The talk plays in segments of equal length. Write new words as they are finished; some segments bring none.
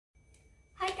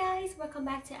guys, welcome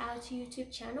back to our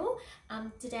YouTube channel.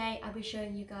 Today I'll be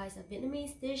showing you guys a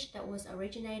Vietnamese dish that was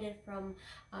originated from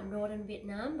northern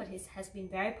Vietnam, but it has been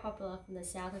very popular from the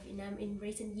south of Vietnam in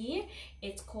recent years.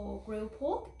 It's called grilled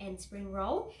pork and spring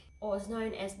roll, or is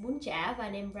known as Bún Chả và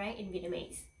Nem Rán in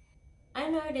Vietnamese. I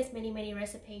know there's many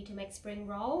recipes to make spring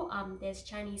roll. There's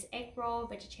Chinese egg roll,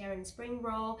 vegetarian spring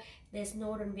roll, there's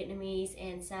northern Vietnamese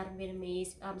and southern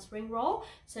Vietnamese spring roll.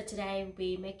 So today we'll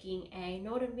be making a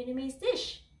northern Vietnamese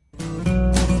dish.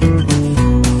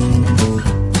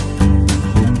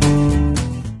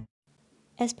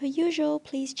 As per usual,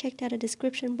 please check out the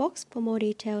description box for more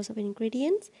details of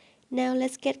ingredients. Now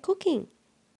let's get cooking.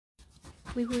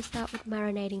 We will start with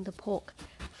marinating the pork.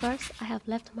 First, I have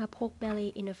left my pork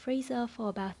belly in the freezer for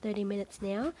about 30 minutes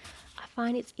now. I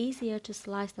find it's easier to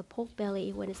slice the pork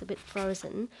belly when it's a bit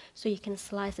frozen, so you can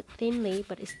slice it thinly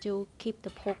but it still keep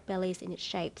the pork bellies in its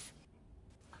shapes.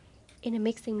 In a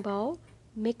mixing bowl,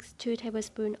 mix 2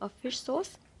 tablespoons of fish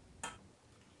sauce,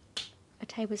 a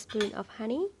tablespoon of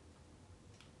honey,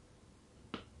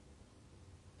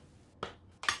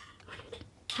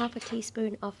 half a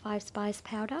teaspoon of 5-spice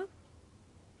powder,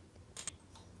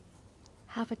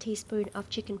 half a teaspoon of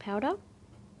chicken powder,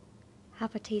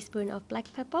 half a teaspoon of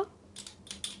black pepper,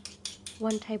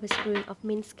 1 tablespoon of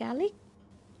minced garlic,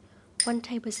 1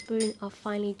 tablespoon of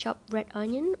finely chopped red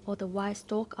onion or the white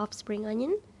stalk of spring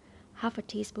onion, half a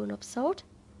teaspoon of salt,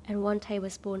 and 1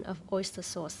 tablespoon of oyster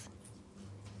sauce.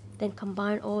 Then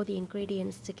combine all the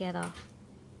ingredients together.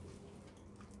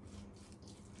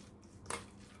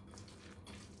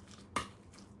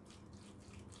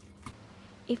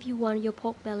 If you want your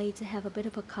pork belly to have a bit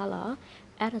of a color,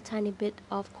 add a tiny bit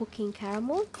of cooking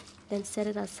caramel, then set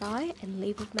it aside and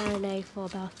leave it marinate for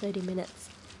about 30 minutes.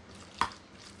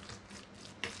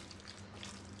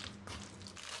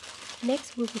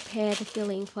 Next, we'll prepare the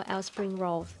filling for our spring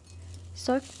rolls.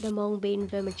 Soak the mung bean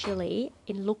vermicelli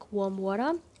in lukewarm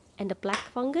water and the black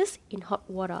fungus in hot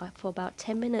water for about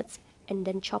 10 minutes and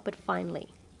then chop it finely.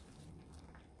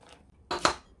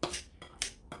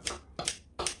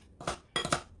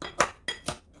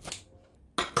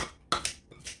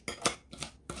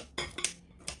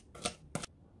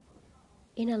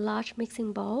 In a large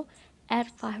mixing bowl, add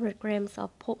 500 grams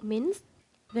of pork mince,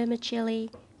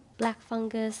 vermicelli, black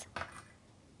fungus,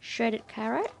 shredded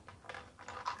carrot,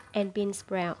 and bean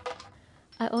sprout.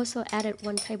 I also added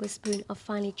 1 tablespoon of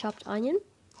finely chopped onion,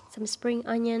 some spring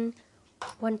onion,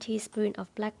 1 teaspoon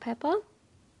of black pepper,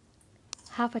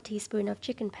 half a teaspoon of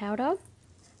chicken powder,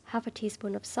 half a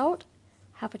teaspoon of salt,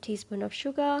 half a teaspoon of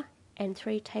sugar, and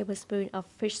 3 tablespoons of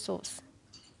fish sauce.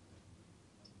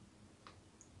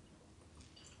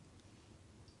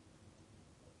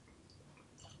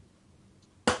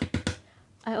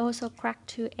 I also cracked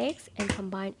 2 eggs and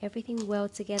combine everything well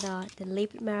together, then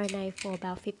leave it marinate for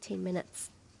about 15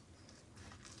 minutes.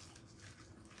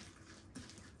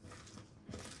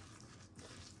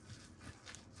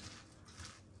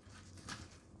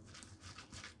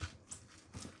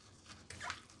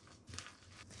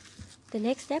 The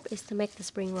next step is to make the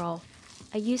spring roll.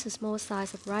 I use a small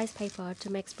size of rice paper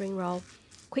to make spring roll.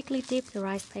 Quickly dip the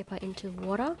rice paper into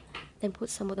water, then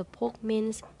put some of the pork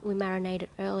mince we marinated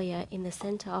earlier in the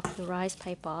center of the rice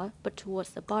paper, but towards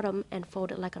the bottom, and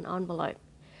fold it like an envelope.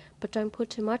 But don't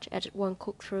put too much as it won't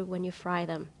cook through when you fry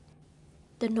them.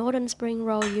 The northern spring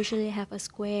roll usually have a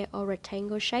square or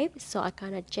rectangle shape, so I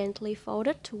kind of gently fold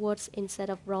it towards instead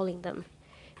of rolling them.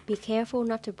 Be careful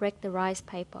not to break the rice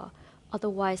paper,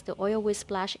 otherwise the oil will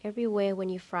splash everywhere when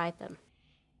you fry them.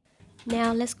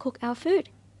 Now let's cook our food.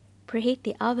 Preheat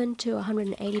the oven to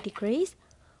 180 degrees.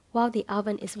 While the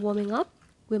oven is warming up,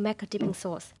 we'll make a dipping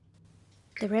sauce.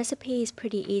 The recipe is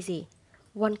pretty easy.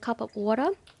 1 cup of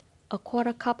water, a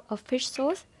 1/4 cup of fish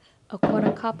sauce, a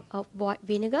 1/4 cup of white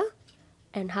vinegar,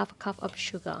 and half a cup of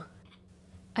sugar.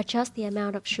 Adjust the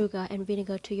amount of sugar and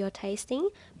vinegar to your tasting,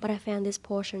 but I found this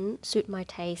portion suit my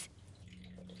taste.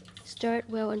 Stir it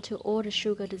well until all the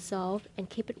sugar dissolves and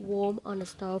keep it warm on the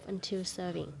stove until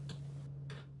serving.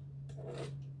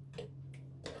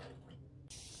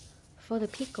 For the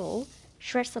pickle,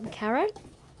 shred some carrot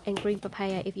and green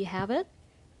papaya if you have it.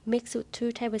 Mix with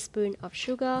 2 tablespoons of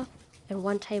sugar and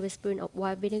 1 tablespoon of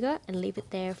white vinegar and leave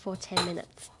it there for 10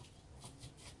 minutes.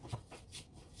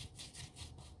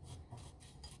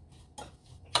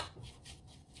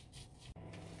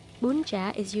 Bún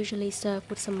Chả is usually served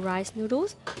with some rice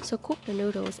noodles, so cook the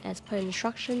noodles as per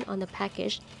instruction on the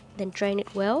package, then drain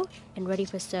it well and ready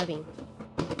for serving.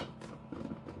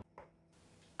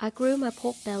 I grill my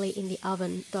pork belly in the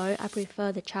oven, though I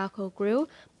prefer the charcoal grill,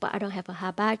 but I don't have a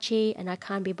hibachi and I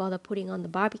can't be bothered putting on the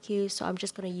barbecue, so I'm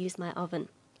just going to use my oven.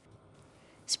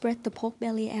 Spread the pork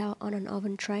belly out on an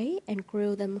oven tray and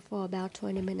grill them for about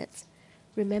 20 minutes.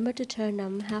 Remember to turn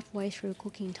them halfway through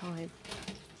cooking time.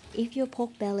 If your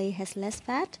pork belly has less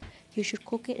fat, you should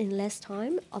cook it in less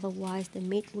time, otherwise the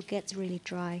meat will get really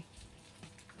dry.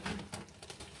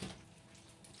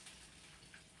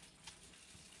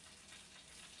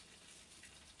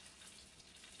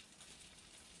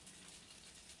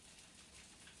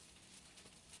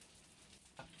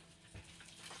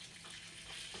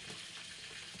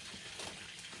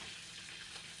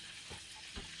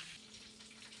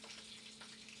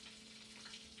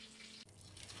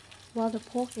 While the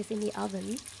pork is in the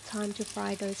oven, time to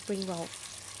fry those spring rolls.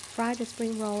 Fry the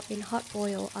spring roll in hot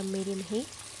oil on medium heat.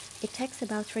 It takes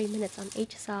about 3 minutes on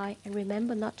each side, and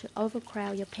remember not to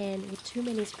overcrowd your pan with too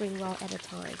many spring rolls at a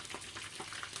time.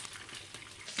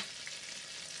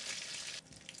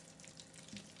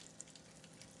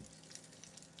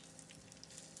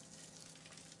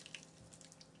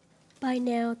 By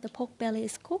now, the pork belly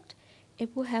is cooked.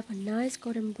 It will have a nice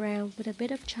golden brown with a bit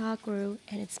of char grill,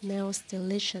 and it smells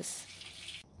delicious.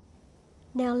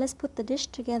 Now let's put the dish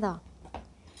together.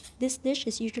 This dish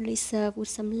is usually served with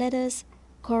some lettuce,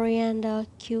 coriander,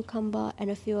 cucumber,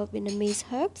 and a few of Vietnamese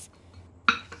herbs.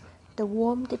 The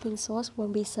warm dipping sauce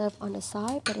won't be served on the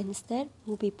side, but instead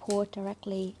will be poured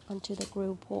directly onto the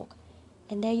grilled pork.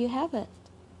 And there you have it.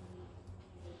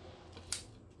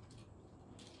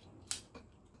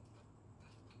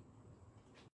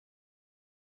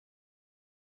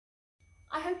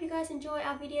 I hope you guys enjoy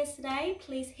our videos today.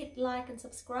 Please hit like and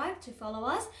subscribe to follow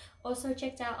us. Also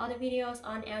check out other videos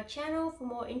on our channel for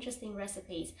more interesting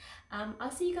recipes. I'll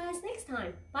see you guys next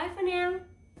time. Bye for now.